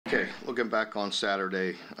Okay, looking back on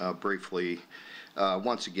Saturday briefly,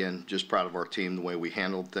 once again, just proud of our team, the way we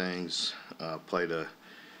handled things, played a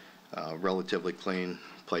relatively clean,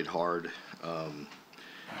 played hard.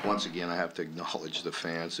 Once again, I have to acknowledge the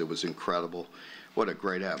fans. It was incredible. What a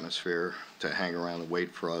great atmosphere to hang around and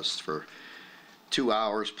wait for us for 2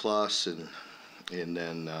 hours plus, and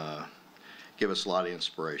then give us a lot of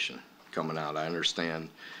inspiration coming out. I understand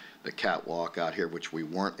the catwalk out here, which we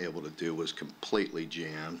weren't able to do, was completely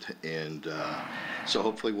jammed, and so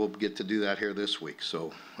hopefully we'll get to do that here this week.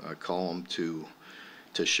 So I call them to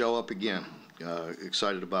show up again.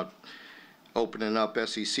 Excited about opening up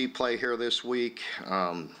SEC play here this week.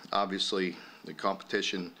 Obviously, the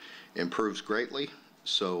competition improves greatly.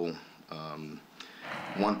 So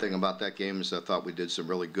one thing about that game is I thought we did some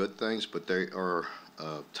really good things, but there are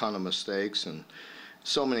a ton of mistakes and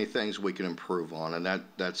so many things we can improve on, and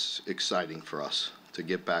that's exciting for us to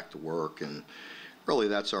get back to work. And really,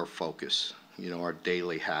 that's our focus. You know, our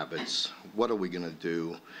daily habits. What are we going to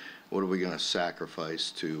do? What are we going to sacrifice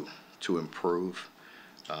to improve?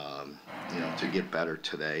 You know, to get better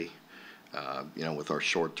today. You know, with our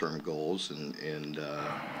short-term goals and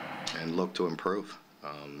look to improve.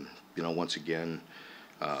 You know, once again,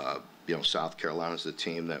 you know, South Carolina's the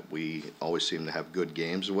team that we always seem to have good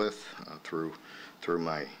games with through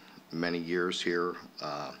my many years here.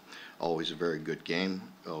 Always a very good game,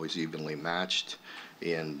 always evenly matched,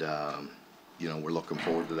 and you know, we're looking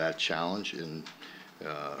forward to that challenge and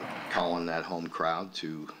calling that home crowd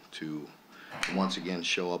to once again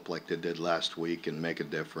show up like they did last week and make a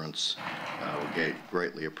difference. We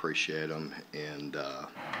greatly appreciate them, and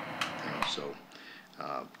you know, so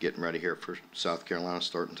getting ready here for South Carolina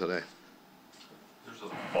starting today. There's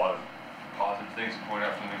a lot of positive things to point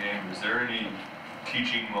out from the game. Is there any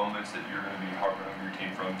teaching moments that you're going to be harping on your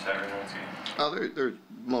team from Saturday night's game? Oh, there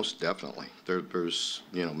most definitely. There's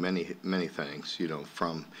you know many things, you know,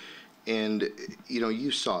 from, and you know,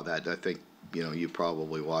 you saw that. I think, you know, you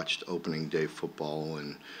probably watched opening day football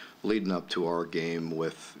and leading up to our game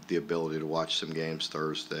with the ability to watch some games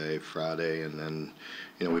Thursday, Friday, and then,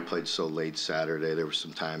 you know, we played so late Saturday. There was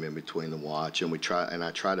some time in between the watch, and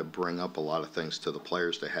I try to bring up a lot of things to the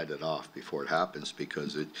players to head it off before it happens,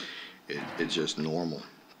 because it's just normal.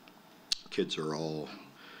 Kids are all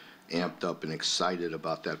amped up and excited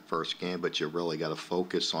about that first game, but you really got to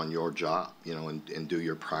focus on your job, you know, and do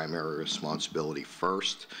your primary responsibility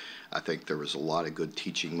first. I think there was a lot of good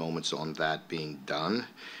teaching moments on that being done.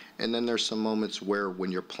 And then there's some moments where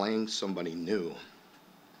when you're playing somebody new,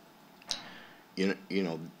 you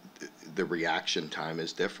know, the reaction time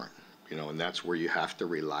is different, you know, and that's where you have to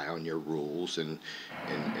rely on your rules and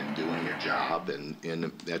doing your job.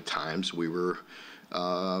 And at times we were,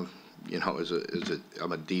 you know,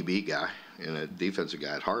 I'm a DB guy and a defensive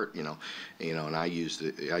guy at heart, you know, and I use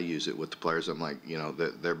it with the players. I'm like, you know,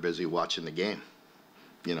 they're busy watching the game,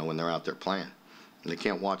 you know, when they're out there playing. And they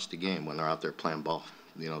can't watch the game when they're out there playing ball.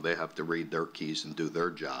 You know, they have to read their keys and do their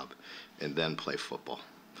job and then play football.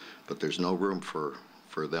 But there's no room for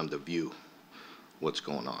them to view what's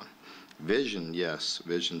going on. Vision, yes,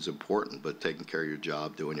 vision's important, but taking care of your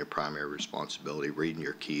job, doing your primary responsibility, reading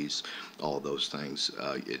your keys, all of those things,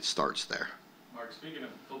 it starts there. Mark, speaking of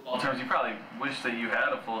football terms, you probably wish that you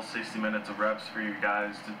had a full 60 minutes of reps for your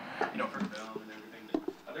guys to, you know, for film and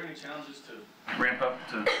everything. Are there any challenges to ramp up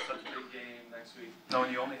to such a big game next week,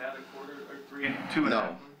 knowing you only had a quarter or two and a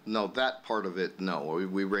half? No, that part of it, no.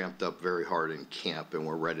 We ramped up very hard in camp, and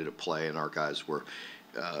we're ready to play, and our guys were.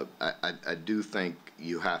 I do think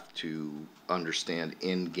you have to understand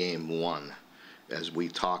in game one, as we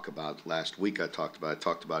talk about last week, I talked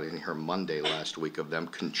about in here Monday last week, of them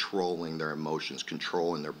controlling their emotions,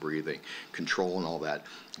 controlling their breathing, controlling all that.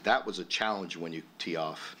 That was a challenge when you tee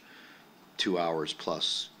off 2 hours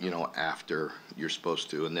plus, you know, after you're supposed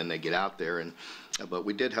to, and then they get out there, and but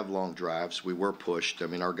we did have long drives. We were pushed. I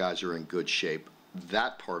mean, our guys are in good shape.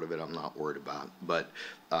 That part of it I'm not worried about, but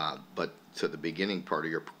to the beginning part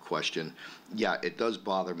of your question, yeah, it does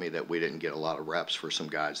bother me that we didn't get a lot of reps for some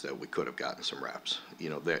guys that we could have gotten some reps. You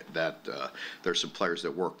know, there's some players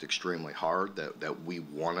that worked extremely hard that we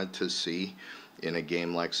wanted to see in a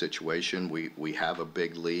game-like situation. We have a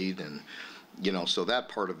big lead, and you know, so that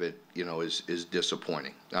part of it, you know, is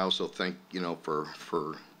disappointing. I also think, you know,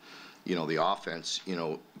 for you know, the offense, you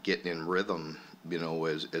know, getting in rhythm, you know,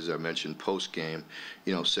 as I mentioned post game,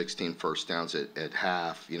 you know, 16 first downs at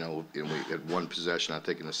half, you know, and we had one possession, I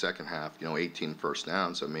think, in the second half, you know, 18 first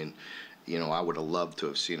downs. I mean, you know, I would have loved to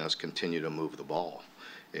have seen us continue to move the ball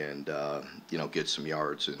and, you know, get some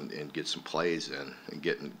yards and get some plays in and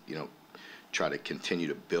getting, you know, try to continue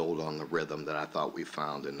to build on the rhythm that I thought we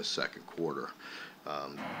found in the second quarter.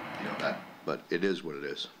 But it is what it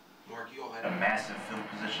is. Mark, you all had a massive field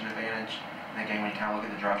position advantage in that game when you kind of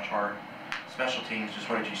look at the draft chart. Special teams, just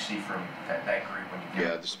what did you see from that group when you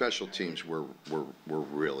Yeah, the special teams were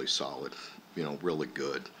really solid, really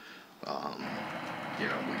good.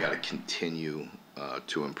 We got to continue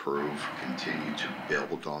to improve, continue to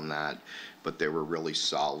build on that, but they were really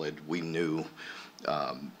solid. We knew,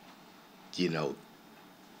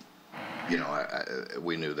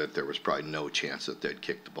 we knew that there was probably no chance that they'd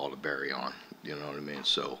kick the ball to Barry on. You know what I mean?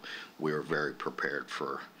 So we were very prepared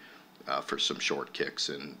for some short kicks,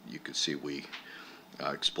 and you could see we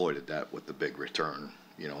exploited that with the big return,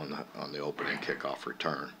 on the opening kickoff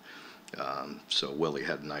return. So Willie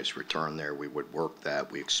had a nice return there. We would work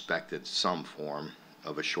that. We expected some form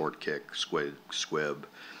of a short kick, squib,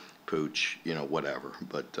 pooch, whatever.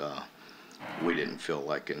 But we didn't feel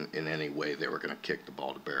like in any way they were going to kick the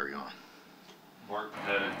ball to Barry on. Mark,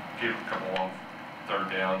 gave a couple long third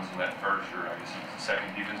downs in that first, or I guess it's the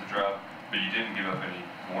second defensive drive, but you didn't give up any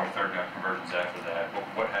more third down conversions after that.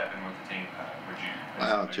 What happened with the team?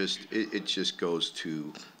 It just goes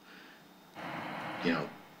to,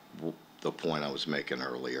 the point I was making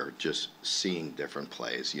earlier, just seeing different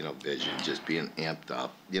plays, vision, just being amped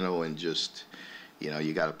up, and just,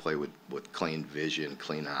 you got to play with clean vision,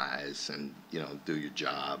 clean eyes, and, do your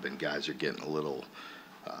job, and guys are getting a little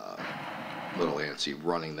antsy,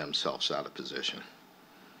 running themselves out of position,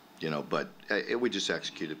 but we just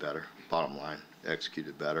executed better, bottom line,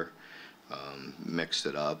 executed better, mixed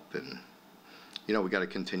it up, and, we got to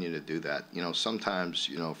continue to do that. Sometimes,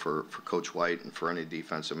 for Coach White and for any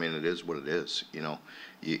defense, I mean, it is what it is.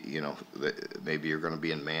 Maybe you're going to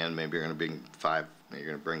be in man, maybe you're going to bring 5, maybe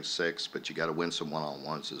you're going to bring 6, but you got to win some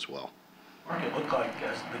one-on-ones as well. Mark, it looked like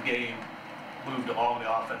as the game moved along,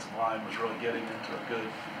 the offensive line was really getting into a good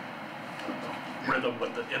rhythm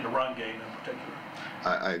in the run game in particular.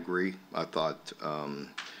 I agree. I thought,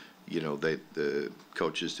 the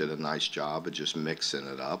coaches did a nice job of just mixing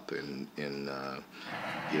it up and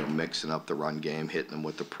mixing up the run game, hitting them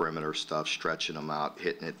with the perimeter stuff, stretching them out,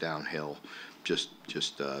 hitting it downhill. Just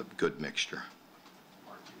a good mixture.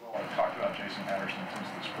 Mark, you all have talked about Jason Patterson since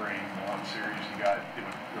the spring. The one series he got, it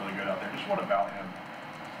was really good out there. Just what about him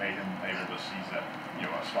made him able to seize that,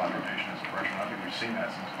 a spot rotation as a freshman? I think we've seen that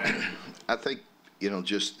since then. I think,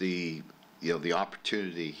 just the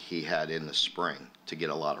opportunity he had in the spring to get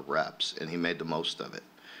a lot of reps, and he made the most of it.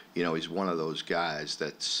 He's one of those guys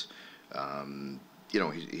that's,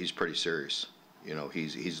 he's pretty serious.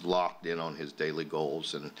 He's locked in on his daily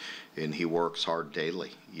goals, and he works hard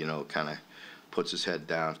daily. Kind of puts his head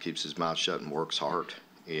down, keeps his mouth shut, and works hard.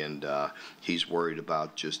 And he's worried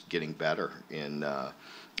about just getting better. And I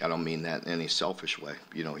don't mean that in any selfish way.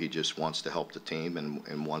 He just wants to help the team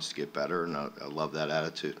and wants to get better, and I love that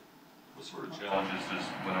attitude. What sort of challenges does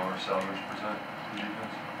Lenore Sellers present to the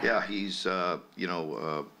defense? Yeah, he's a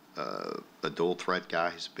dual threat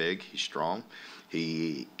guy. He's big, he's strong.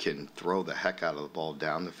 He can throw the heck out of the ball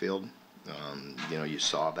down the field. You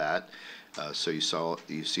saw that. So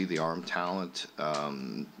you see the arm talent.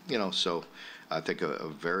 So I think a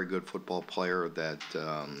very good football player that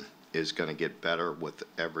is going to get better with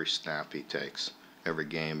every snap he takes, every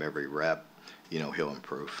game, every rep. He'll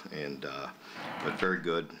improve. And but very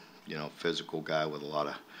good. Physical guy with a lot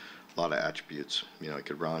of attributes. He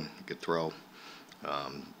could run, he could throw.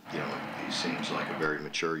 He seems like a very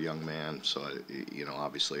mature young man. So,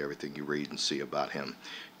 obviously everything you read and see about him,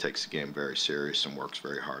 takes the game very serious and works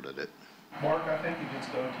very hard at it. Mark, I think against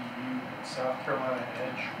ODU, South Carolina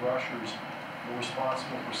edge rushers were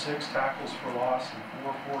responsible for 6 tackles for loss and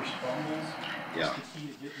 4 forced fumbles. Yeah. What's the key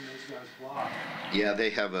to getting those guys blocked? Yeah, they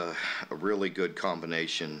have a really good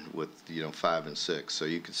combination with 5 and 6, so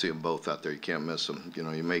you can see them both out there. You can't miss them.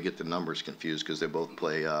 You may get the numbers confused because they both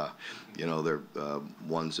play. They're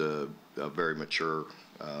one's a very mature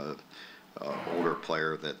older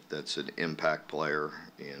player that's an impact player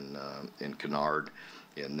in Kennard,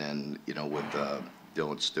 and then with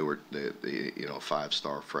Dylan Stewart, the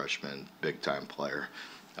 5-star freshman, big time player,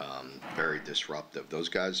 very disruptive. Those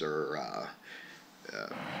guys are.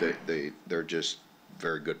 They're just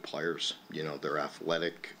very good players. They're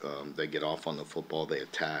athletic. They get off on the football. They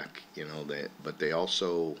attack. But they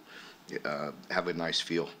also have a nice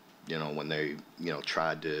feel. When they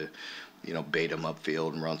tried to bait them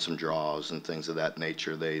upfield and run some draws and things of that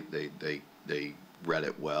nature, they read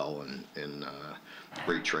it well and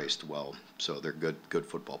retraced well. So they're good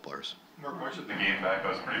football players. Mark, watching the game back,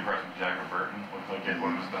 I was pretty impressed with Jacob Burton. Looked like he had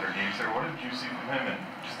one of his better games there. What did you see from him and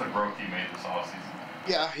just the growth he made this offseason?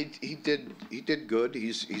 Yeah, he did good.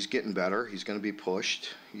 He's getting better. He's going to be pushed,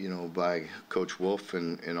 by Coach Wolf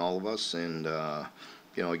and all of us. And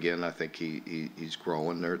again, I think he's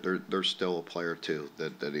growing. There's still a player too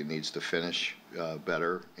that he needs to finish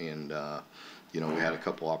better. And we had a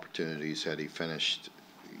couple opportunities had he finished,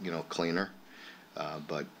 cleaner.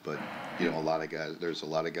 But a lot of guys. There's a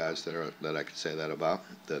lot of guys that I could say that about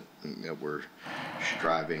that we're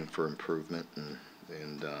striving for improvement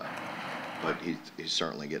and but he's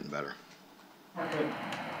certainly getting better. Okay.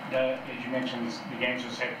 As you mentioned, the games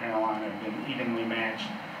with South Carolina have been evenly matched.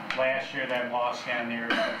 Last year, that loss down there,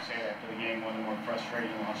 as I said after the game, one of the more frustrating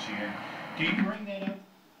losses here. Do you bring that up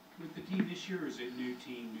with the team this year, or is it new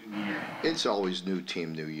team, new year? It's always new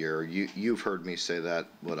team, new year. You've heard me say that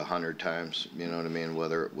 100 times. You know what I mean?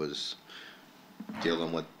 Whether it was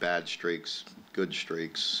dealing with bad streaks, good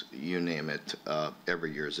streaks, you name it.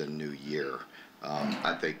 Every year is a new year.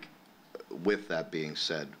 I think, with that being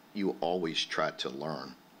said, you always try to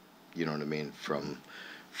learn. You know what I mean? From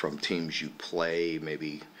teams you play,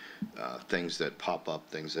 maybe things that pop up,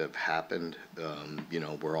 things that have happened.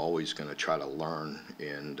 We're always going to try to learn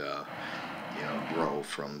and grow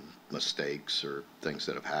from mistakes or things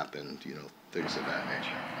that have happened. Things of that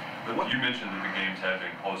nature. But you mentioned that the games have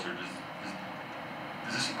been closer.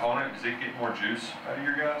 Does this opponent, does it get more juice out of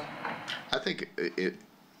your guys? I think it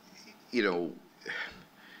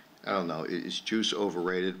I don't know. Is juice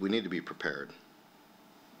overrated? We need to be prepared.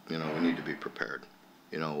 We need to be prepared.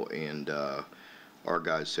 And our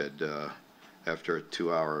guys said after a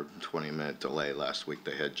 2-hour, 20-minute delay last week,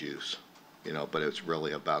 they had juice. But it's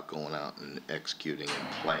really about going out and executing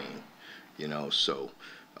and playing. So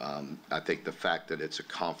I think the fact that it's a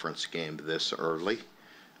conference game this early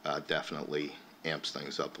definitely amps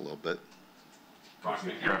things up a little bit. What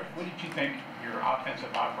did you think your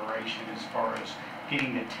offensive operation as far as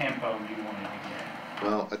getting the tempo you wanted to get?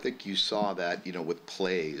 Well, I think you saw that, with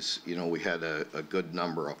plays. We had a good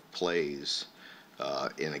number of plays,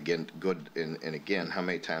 and again, how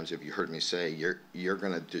many times have you heard me say you're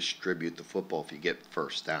going to distribute the football if you get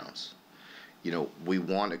first downs? We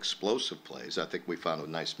want explosive plays. I think we found a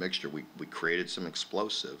nice mixture. We created some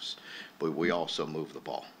explosives, but we also moved the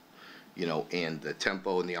ball. And the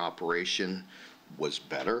tempo and the operation was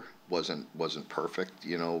better. Wasn't perfect,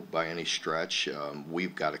 by any stretch.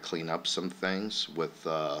 We've got to clean up some things with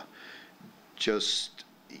just,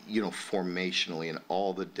 formationally and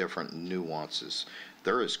all the different nuances.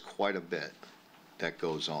 There is quite a bit that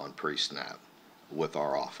goes on pre-snap with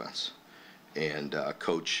our offense. And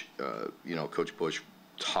Coach Bush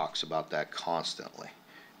talks about that constantly,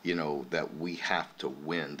 that we have to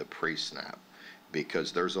win the pre-snap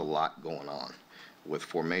because there's a lot going on with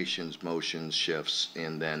formations, motions, shifts,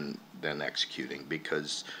 and then executing.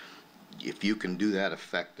 Because if you can do that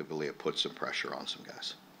effectively, it puts some pressure on some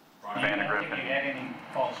guys. You don't think you had any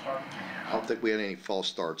false starts? I don't think we had any false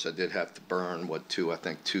starts. I did have to burn two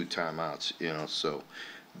timeouts. So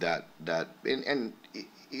that I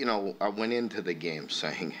went into the game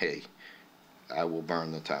saying, hey, I will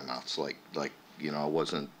burn the timeouts. I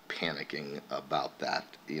wasn't panicking about that.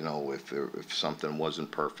 If something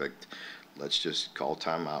wasn't perfect, let's just call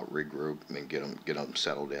timeout, regroup, and get them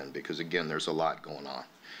settled in. Because again, there's a lot going on,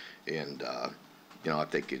 and I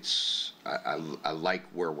think I like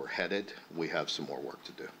where we're headed. We have some more work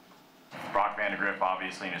to do. Brock Vandegrift,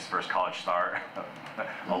 obviously in his first college start,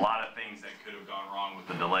 a lot of things that could have gone wrong with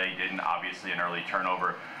the delay didn't. Obviously, an early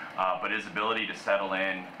turnover. But his ability to settle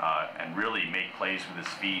in and really make plays with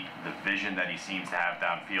his feet, the vision that he seems to have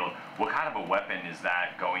downfield, what kind of a weapon is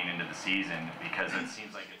that going into the season? Because it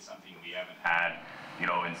seems like it's something we haven't had,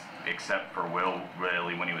 except for Will,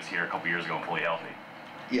 really, when he was here a couple years ago and fully healthy.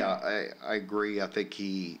 Yeah, I agree. I think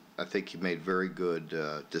he made very good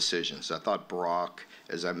decisions. I thought Brock,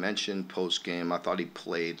 as I mentioned post-game, I thought he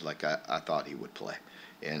played like I thought he would play.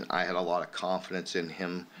 And I had a lot of confidence in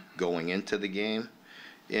him going into the game.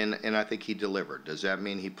 And I think he delivered. Does that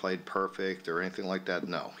mean he played perfect or anything like that?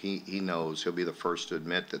 No. He knows. He'll be the first to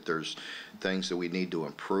admit that there's things that we need to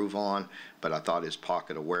improve on. But I thought his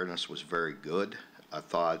pocket awareness was very good. I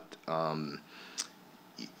thought,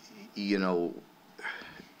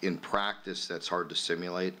 in practice, that's hard to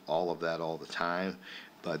simulate all of that all the time.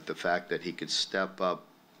 But the fact that he could step up,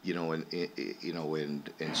 and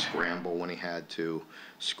scramble when he had to,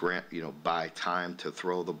 buy time to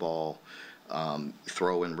throw the ball.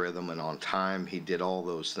 Throw in rhythm and on time. He did all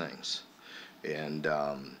those things. And,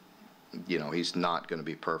 he's not going to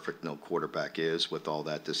be perfect. No quarterback is with all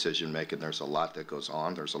that decision making. There's a lot that goes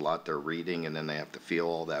on. There's a lot they're reading, and then they have to feel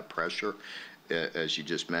all that pressure. As you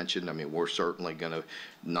just mentioned, we're certainly going to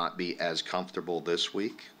not be as comfortable this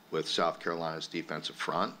week with South Carolina's defensive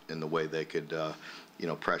front and the way they could, you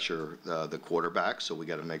know, pressure the quarterback. So we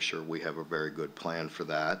got to make sure we have a very good plan for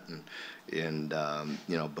that. And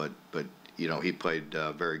you know, but you know, he played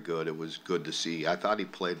very good. It was good to see. I thought he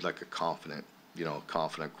played like a confident, you know,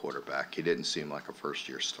 confident quarterback. He didn't seem like a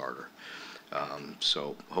first-year starter.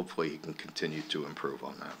 So hopefully he can continue to improve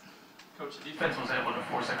on that. Coach, the defense was able to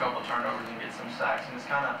force a couple turnovers and get some sacks, and it's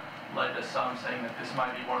kind of led to some saying that this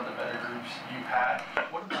might be one of the better groups you've had.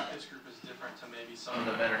 What about this group is different to maybe some of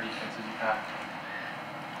the better defenses you've had?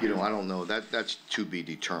 You know, I don't know. That's to be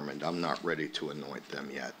determined. I'm not ready to anoint them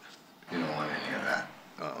yet, you know, on any of that.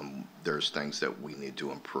 There's things that we need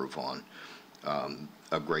to improve on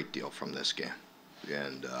a great deal from this game.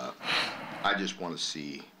 And I just want to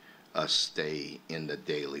see us stay in the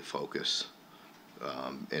daily focus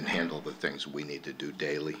and handle the things we need to do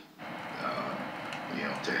daily, you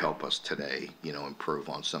know, to help us today, you know, improve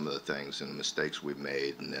on some of the things and mistakes we've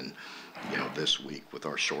made. And then, you know, this week with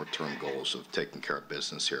our short-term goals of taking care of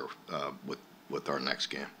business here with our next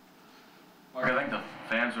game. Mark, I think the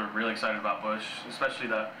fans were really excited about Bush, especially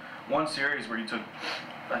that one series where you took,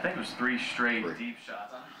 I think it was 3 straight deep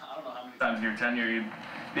shots. I don't know how many times in your tenure you'd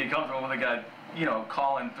be comfortable with a guy, you know,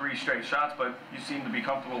 calling 3 straight shots, but you seem to be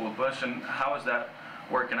comfortable with Bush. And how is that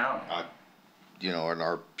working out? You know, in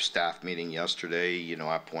our staff meeting yesterday, you know,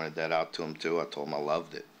 I pointed that out to him too. I told him I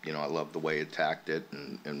loved it. You know, I loved the way he attacked it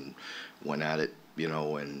and went at it. You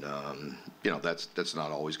know, and you know, that's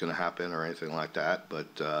not always going to happen or anything like that. But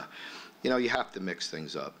you know, you have to mix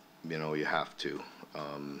things up. You know, you have to.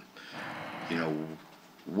 You know,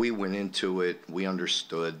 we went into it. We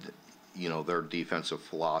understood, you know, their defensive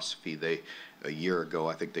philosophy. A year ago,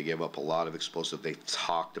 I think they gave up a lot of explosive. They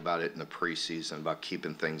talked about it in the preseason about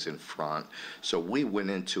keeping things in front. So we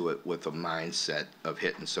went into it with a mindset of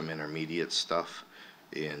hitting some intermediate stuff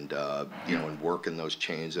and, you know, and working those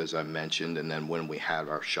chains, as I mentioned. And then when we had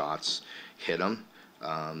our shots, hit them.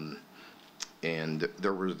 And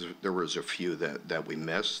there was a few that we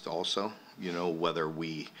missed also, you know, whether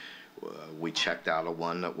we checked out of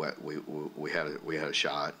one that we had a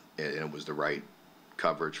shot and it was the right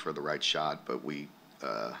coverage for the right shot, but we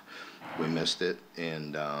missed it.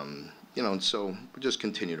 And you know, and so we just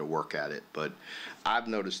continue to work at it. But I've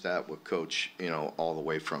noticed that with Coach, you know, all the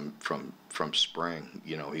way from spring.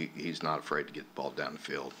 You know, he's not afraid to get the ball down the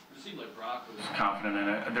field. It seemed like Brock was confident in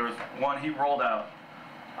it. There was one he rolled out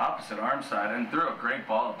opposite arm side and threw a great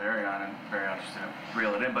ball at Barryon, and Barryon just didn't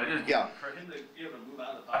reel it in. But it was, yeah, for him to be able to move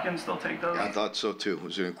out of the pocket and still take those. Yeah, I thought so too. It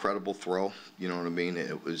was an incredible throw. You know what I mean?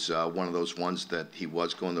 It was one of those ones that he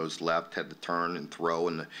was going to his left, had to turn and throw,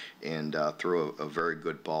 and threw a very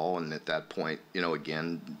good ball. And at that point, you know,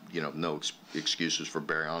 again, you know, no excuses for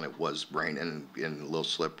Barryon. It was raining and a little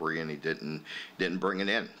slippery, and he didn't bring it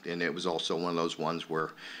in. And it was also one of those ones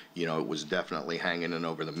where, you know, it was definitely hanging in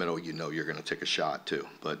over the middle. You know, you're going to take a shot too.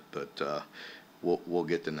 But we'll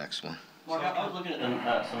get the next one. Mark, I was looking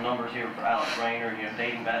at some numbers here for Alex Rayner. You know,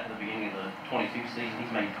 dating back to the beginning of the 22 season,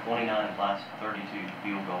 he's made 29 of his last 32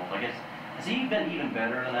 field goals. I guess, has he been even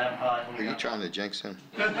better than that? Are you trying to jinx him?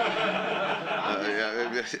 Yeah.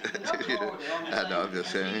 I know, I'm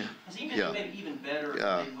just saying. Has he been maybe even better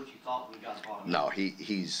than what you thought when you got caught him? No,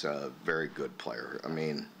 he's a very good player. I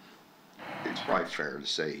mean, it's probably fair to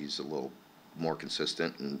say he's a little more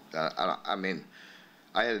consistent. And I mean,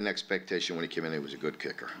 I had an expectation when he came in he was a good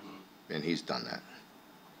kicker, and he's done that.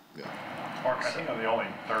 Yeah. Mark, I think on the only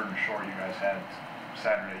 3rd and short you guys had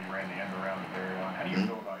Saturday, you ran the end around the Barryon. How do you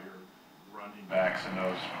feel about your running backs in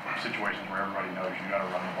those situations where everybody knows you got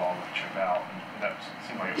to run the ball with a chip out? And that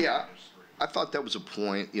seemed like it was I thought that was a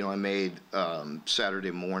point, you know, I made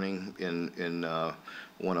Saturday morning in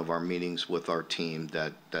one of our meetings with our team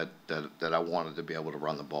that I wanted to be able to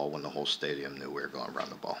run the ball when the whole stadium knew we were going to run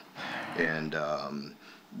the ball. And,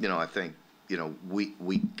 you know, I think, you know,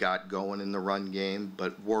 we got going in the run game,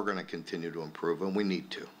 but we're going to continue to improve, and we need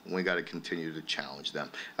to. We got to continue to challenge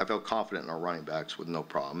them. I felt confident in our running backs with no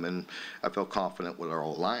problem, and I felt confident with our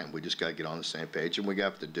O-line. We just got to get on the same page, and we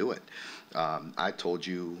have to do it. I told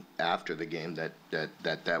you after the game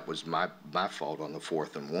that was my fault on the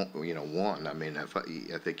 4th and 1. I mean,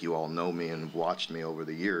 I think you all know me and watched me over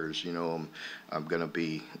the years. You know, I'm going to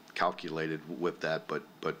be calculated with that,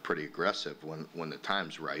 but pretty aggressive when the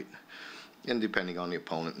time's right. And depending on the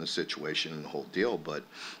opponent and the situation and the whole deal, but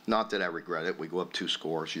not that I regret it. We go up 2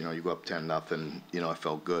 scores, you know, you go up 10-0. You know, I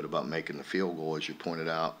felt good about making the field goal, as you pointed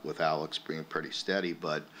out, with Alex being pretty steady.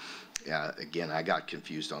 But again, I got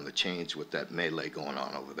confused on the chains with that melee going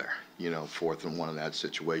on over there. You know, 4th and 1 in that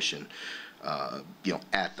situation. you know,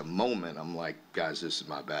 at the moment, I'm like, guys, this is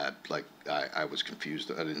my bad. Like, I was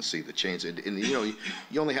confused. I didn't see the change. And you know,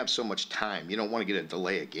 you only have so much time. You don't want to get a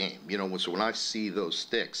delay a game. You know, so when I see those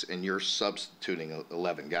sticks and you're substituting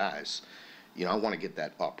 11 guys, you know, I want to get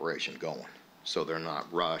that operation going so they're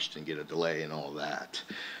not rushed and get a delay and all that.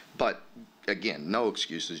 But again, no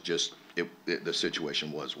excuses. Just the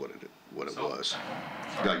situation was what it was.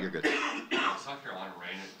 No, you're good. South Carolina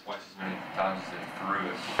ran it twice as many times as they threw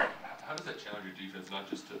it. How does that challenge your defense, not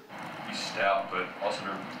just to be stout, but also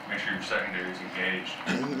to make sure your secondary is engaged?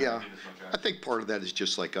 Yeah, I think part of that is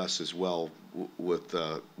just like us as well, with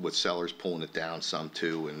Sellers pulling it down some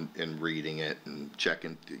too, and reading it and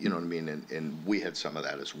checking, you know what I mean, and we had some of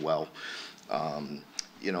that as well.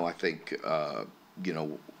 You know, I think, you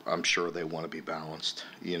know, I'm sure they want to be balanced,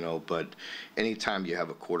 you know, but anytime you have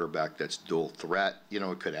a quarterback that's dual threat, you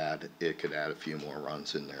know, it could add a few more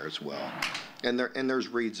runs in there as well. And there's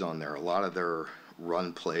reads on there. A lot of their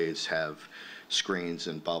run plays have screens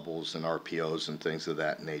and bubbles and RPOs and things of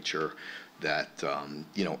that nature that,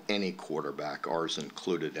 you know, any quarterback, ours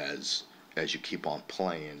included, as you keep on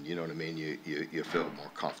playing, you know what I mean, you feel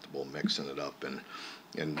more comfortable mixing it up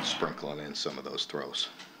and sprinkling in some of those throws.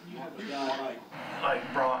 You have a guy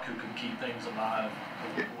like Brock who can keep things alive.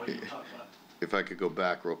 If I could go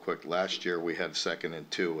back real quick, last year we had 2nd and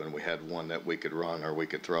 2, and we had one that we could run or we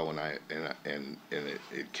could throw, and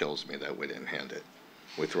it kills me that we didn't hand it.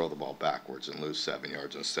 We throw the ball backwards and lose 7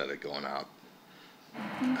 yards instead of going out.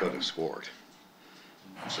 Could have scored.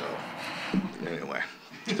 So anyway,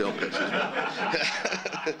 still pisses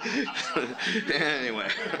me. Anyway,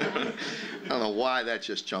 I don't know why that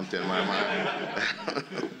just jumped in my mind.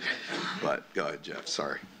 But go ahead, Jeff.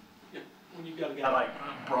 Sorry. When you've got a guy like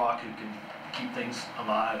Brock who can keep things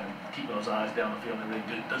alive and keep those eyes down the field and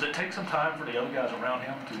everything, does it take some time for the other guys around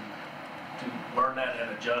him to learn that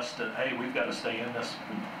and adjust that, hey, we've got to stay in this?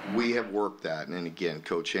 We have worked that, and again,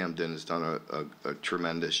 Coach Hamden has done a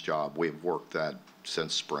tremendous job. We've worked that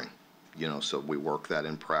since spring, you know, so we work that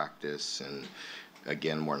in practice, and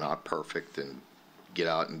again, we're not perfect and get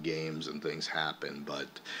out in games and things happen, but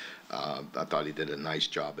I thought he did a nice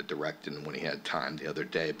job at directing when he had time the other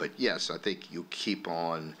day. But yes, I think you keep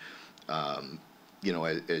on, you know,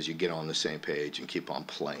 as you get on the same page and keep on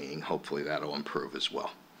playing, hopefully that'll improve as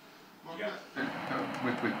well.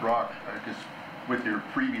 With Brock, because with your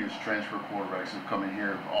previous transfer quarterbacks who've come in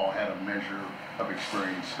here, have all had a measure of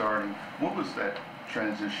experience starting. What was that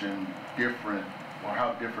transition different, or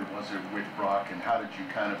how different was it with Brock, and how did you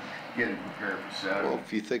kind of get him prepared for Saturday? Well,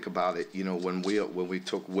 if you think about it, you know, when we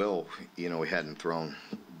took Will, you know, he hadn't thrown,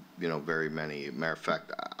 you know, very many. Matter of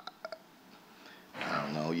fact, I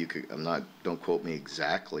don't know. Don't quote me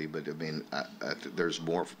exactly, but I mean, there's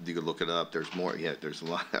more. You could look it up. There's more. Yeah, there's a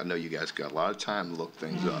lot. I know you guys got a lot of time to look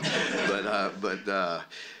things up,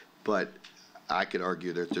 but I could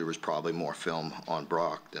argue that there was probably more film on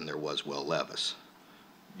Brock than there was Will Levis.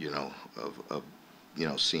 You know, of you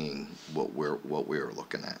know, seeing what we were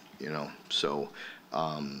looking at. You know, so,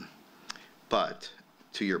 but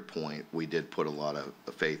to your point, we did put a lot of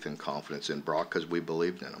faith and confidence in Brock because we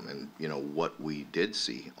believed in him, and you know what we did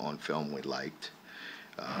see on film we liked.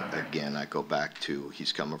 Again, I go back to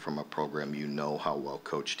he's coming from a program, you know how well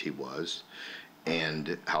coached he was,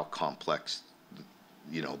 and how complex,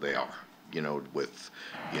 you know, they are. You know, with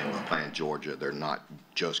playing Georgia, they're not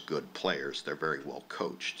just good players; they're very well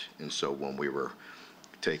coached. And so when we were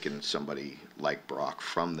taking somebody like Brock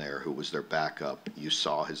from there, who was their backup, you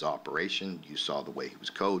saw his operation, you saw the way he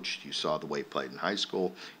was coached, you saw the way he played in high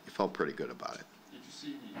school. You felt pretty good about it. Did you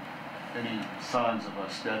see any signs of a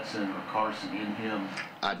Stetson or Carson in him?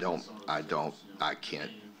 I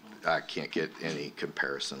can't get any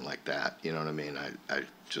comparison like that. You know what I mean? I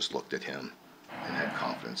just looked at him and had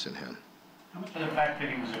confidence in him. How much of the fact that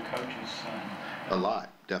he was a coach's son? A lot,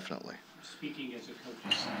 definitely. Speaking as a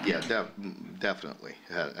coach's son. Yeah, definitely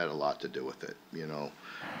had a lot to do with it. You know,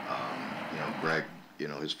 Greg, you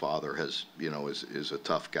know, his father has, you know, is a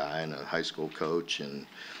tough guy and a high school coach, and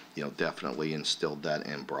you know, definitely instilled that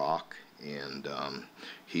in Brock, and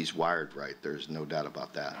he's wired right. There's no doubt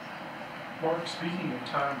about that. Mark, speaking of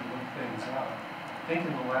time to work things out, I think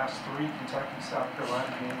in the last 3 Kentucky-South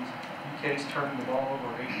Carolina games, UK's turned the ball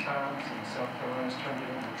over 8 times, and South Carolina's turned it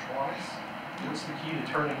over twice. What's the key to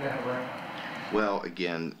turning that around? Well,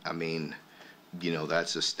 again, I mean, you know,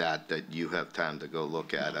 that's a stat that you have time to go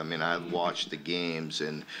look at. I mean, I've watched the games,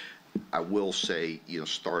 and I will say, you know,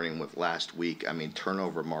 starting with last week, I mean,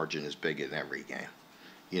 turnover margin is big in every game,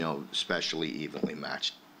 you know, especially evenly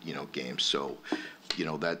matched, you know, games. So, you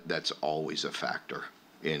know, that's always a factor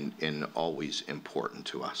and always important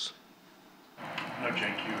to us. I know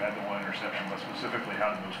JQ had the one interception, but specifically,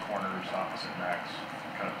 how did those corners opposite Max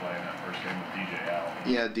kind of play in that first game with DJ out?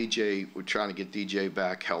 Yeah, DJ, we're trying to get DJ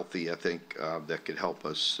back healthy. I think that could help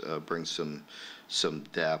us bring some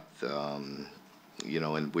depth. You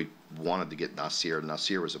know, and we wanted to get Nasir.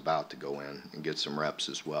 Nasir was about to go in and get some reps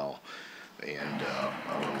as well, and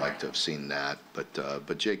I would have liked to have seen that. But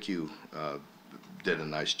JQ did a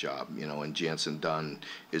nice job, you know, and Jansen Dunn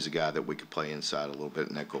is a guy that we could play inside a little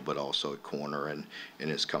bit nickel, but also at corner, and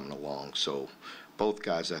is coming along. So both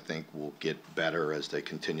guys, I think, will get better as they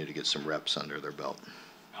continue to get some reps under their belt.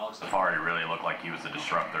 Alex Safari really looked like he was a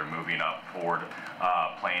disruptor, moving up forward,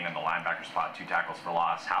 playing in the linebacker spot, 2 tackles for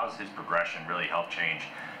loss. How has his progression really helped change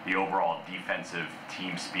the overall defensive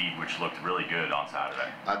team speed, which looked really good on Saturday?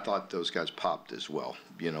 I thought those guys popped as well.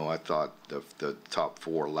 You know, I thought the top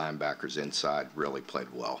 4 linebackers inside really played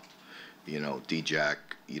well. You know,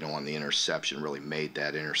 D-Jack, you know, on the interception really made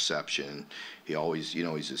that interception. He always, you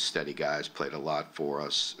know, he's a steady guy. He's played a lot for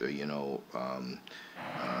us. You know,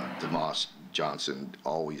 DeMoss Johnson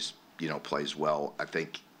always, you know, plays well. I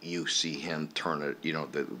think you see him turn it, you know,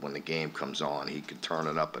 when the game comes on, he can turn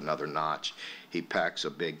it up another notch. He packs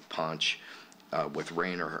a big punch. With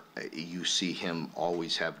Rayner, you see him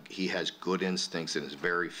always he has good instincts and is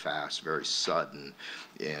very fast, very sudden.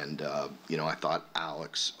 And, you know, I thought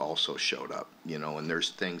Alex also showed up, you know, and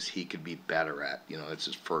there's things he could be better at. You know, it's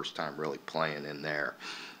his first time really playing in there.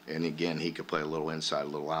 And again, he could play a little inside, a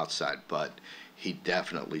little outside, but he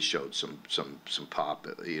definitely showed some pop,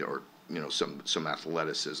 or, you know, some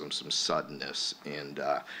athleticism, some suddenness. And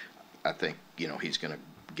I think, you know, he's going to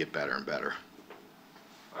get better and better.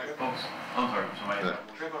 All right, folks. I'm sorry, somebody.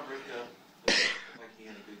 Trayvon Brick, like he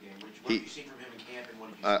had a good game. What did you see from him in camp, and what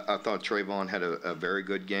did you see? I thought Trayvon had a very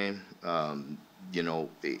good game. You know,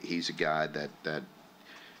 he's a guy that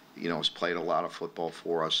you know, has played a lot of football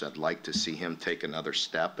for us. I'd like to see him take another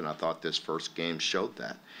step, and I thought this first game showed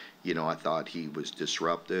that. You know, I thought he was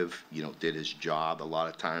disruptive, you know, did his job. A lot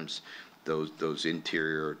of times those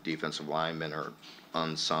interior defensive linemen are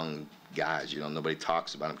unsung guys. You know, nobody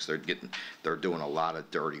talks about them because they're doing a lot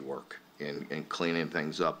of dirty work and cleaning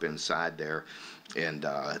things up inside there. And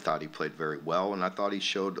I thought he played very well, and I thought he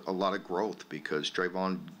showed a lot of growth because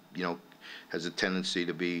Trayvon, you know, has a tendency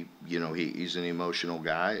to be, you know, he's an emotional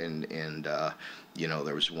guy, and you know,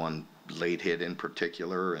 there was one late hit in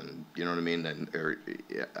particular, and you know what I mean. And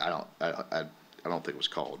I don't think it was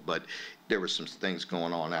called, but there were some things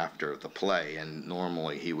going on after the play, and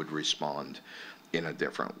normally he would respond in a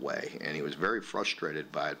different way, and he was very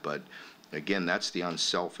frustrated by it. But again, that's the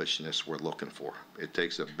unselfishness we're looking for. It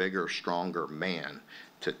takes a bigger, stronger man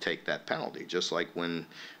to take that penalty. Just like when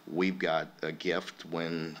we've got a gift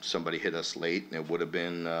when somebody hit us late, and it would have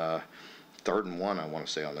been 3rd and 1, I want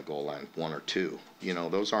to say, on the goal line, 1 or 2. You know,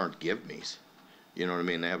 those aren't give-me's. You know what I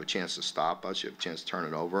mean? They have a chance to stop us. You have a chance to turn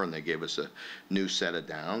it over, and they gave us a new set of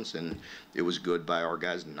downs, and it was good by our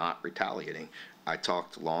guys not retaliating. I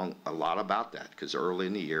talked a lot about that because early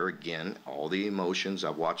in the year, again, all the emotions.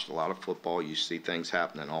 I've watched a lot of football. You see things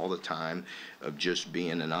happening all the time of just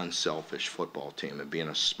being an unselfish football team and being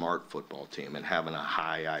a smart football team and having a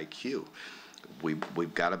high IQ.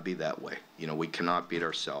 We've got to be that way. You know, we cannot beat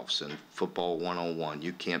ourselves. And football 101,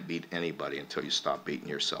 you can't beat anybody until you stop beating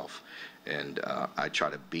yourself. And I try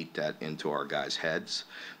to beat that into our guys' heads.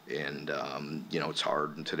 And, you know, it's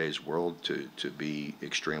hard in today's world to be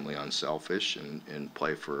extremely unselfish and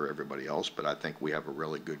play for everybody else. But I think we have a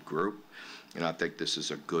really good group. And I think this is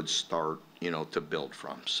a good start, you know, to build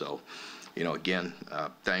from. So, you know, again,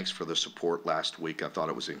 thanks for the support last week. I thought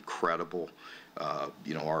it was incredible.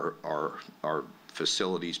 You know, our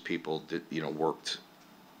facilities people did, you know, worked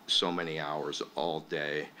so many hours all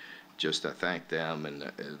day. Just to thank them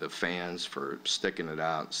and the fans for sticking it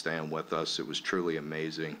out and staying with us. It was truly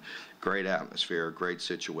amazing. Great atmosphere, great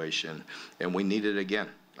situation, and we need it again.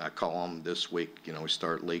 I call them this week. You know, we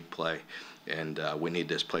start league play, and we need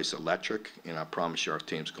this place electric, and I promise you our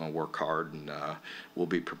team's going to work hard, and we'll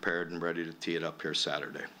be prepared and ready to tee it up here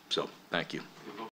Saturday. So, thank you.